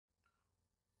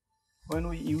When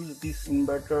we use this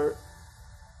inverter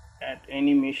at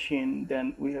any machine,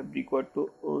 then we have required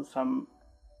to some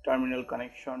terminal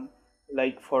connection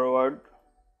like forward,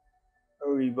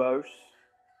 reverse,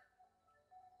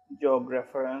 jog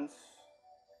reference.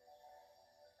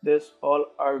 This all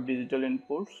are digital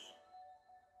inputs.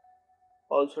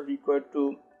 Also required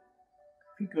to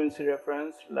frequency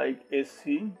reference like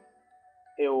AC,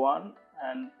 A1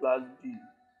 and plus B.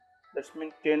 That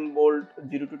means 10 volt,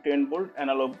 0 to 10 volt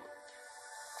analog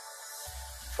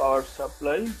power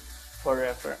supply for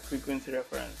frequency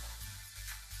reference.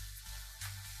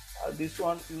 This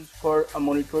one used for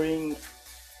monitoring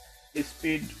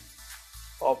speed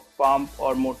of pump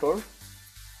or motor.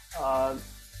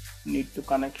 Need to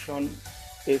connection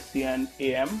AC and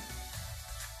AM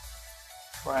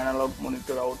for analog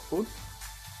monitor output,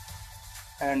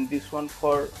 and this one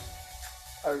for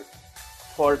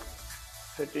fault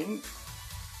setting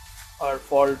or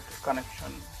fault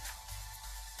connection.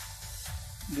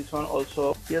 This one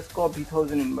also yaskawa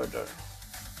V1000 inverter.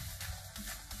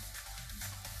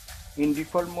 In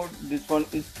default mode, this one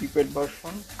is keypad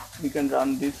version. We can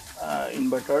run this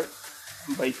inverter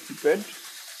by keypad.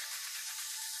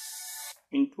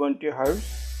 In 20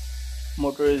 Hz,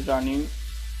 motor is running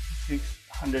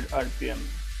 600 RPM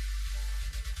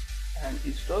and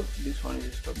stop. This one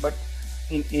is stop. But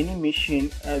in any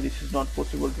machine, this is not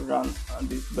possible to run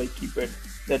this by keypad.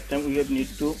 That time we have need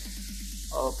to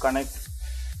connection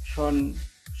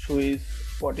switch,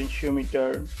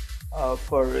 potentiometer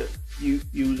for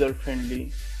user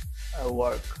friendly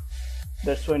work.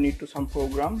 That's why I need to some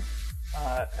program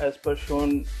as per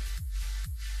shown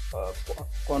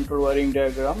control wiring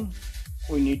diagram.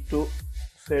 We need to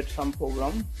set some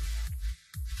program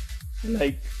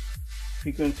like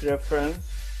frequency reference,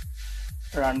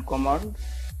 run command.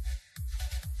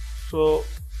 So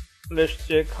let's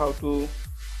check how to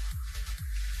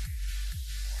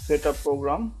set up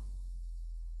program.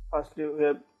 Firstly,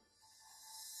 we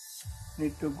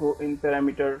need to go in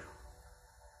parameter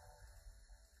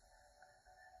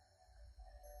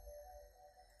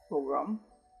program.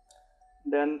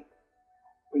 Then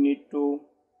we need to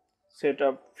set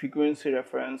up frequency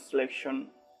reference selection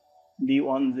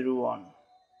𝐕𝟏🎎𝟎.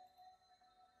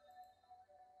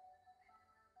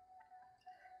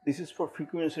 This is for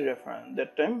frequency reference.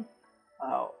 That time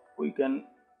we can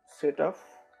set up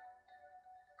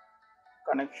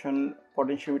connection,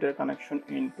 potentiometer connection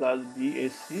in plus B,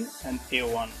 AC and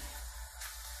A1.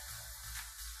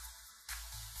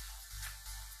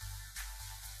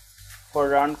 For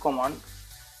run command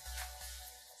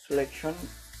selection,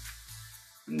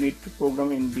 need to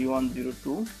program in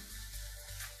𝐕102,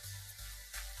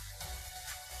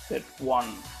 set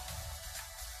 1.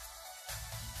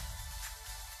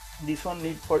 This one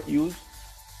need for use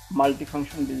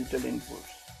multifunction digital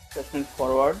inputs. That means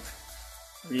forward,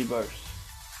 reverse.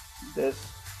 These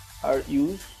are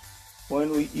used when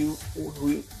we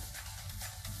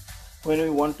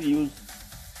want to use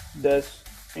this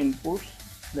inputs.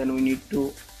 Then we need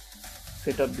to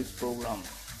set up this program.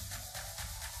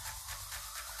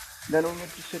 Then we need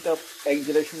to set up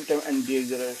acceleration time and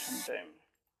deceleration time.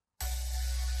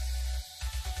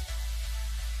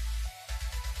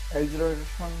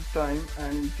 Acceleration time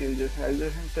and deceleration.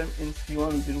 Acceleration time in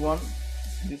C101,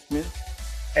 this means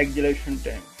acceleration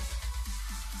time.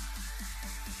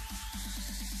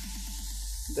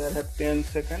 There have 10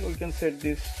 seconds. We can set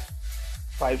this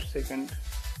 5 seconds.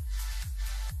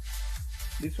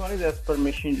 This one is as per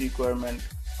machine requirement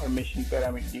or machine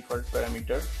parameter, default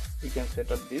parameter. We can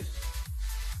set up this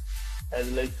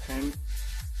as like same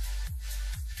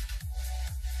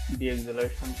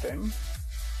deceleration time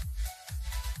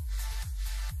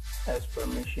as per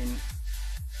machine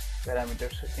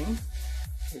parameter setting.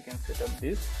 We can set up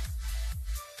this.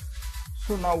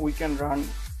 So now we can run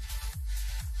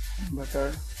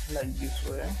inverter like this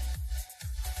way.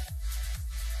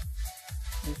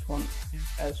 This one is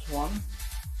S1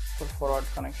 for forward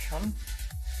connection.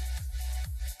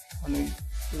 When we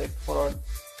select forward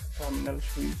terminal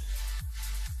switch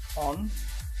on,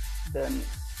 then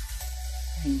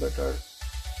inverter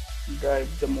drive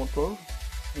the motor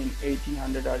in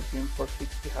 1800 RPM for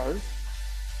 60 Hz.